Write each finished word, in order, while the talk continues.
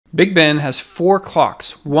Big Ben has 4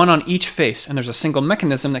 clocks, one on each face, and there's a single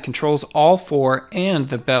mechanism that controls all 4 and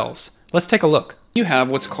the bells. Let's take a look. You have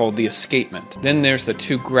what's called the escapement. Then there's the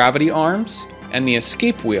 2 gravity arms and the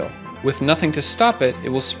escape wheel. With nothing to stop it, it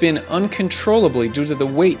will spin uncontrollably due to the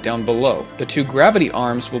weight down below. The 2 gravity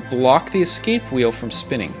arms will block the escape wheel from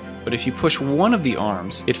spinning. But if you push one of the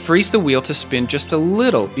arms, it frees the wheel to spin just a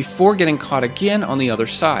little before getting caught again on the other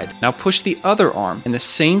side. Now push the other arm, and the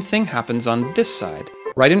same thing happens on this side.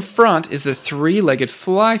 Right in front is the 3-legged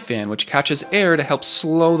fly fan, which catches air to help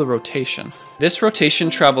slow the rotation. This rotation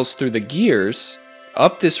travels through the gears,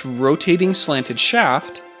 up this rotating slanted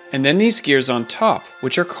shaft, and then these gears on top,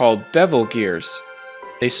 which are called bevel gears.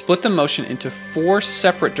 They split the motion into 4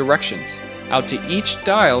 separate directions, out to each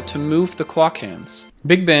dial to move the clock hands.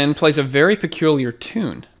 Big Ben plays a very peculiar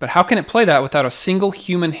tune, but how can it play that without a single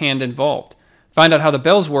human hand involved? Find out how the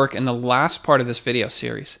bells work in the last part of this video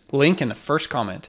series. Link in the first comment.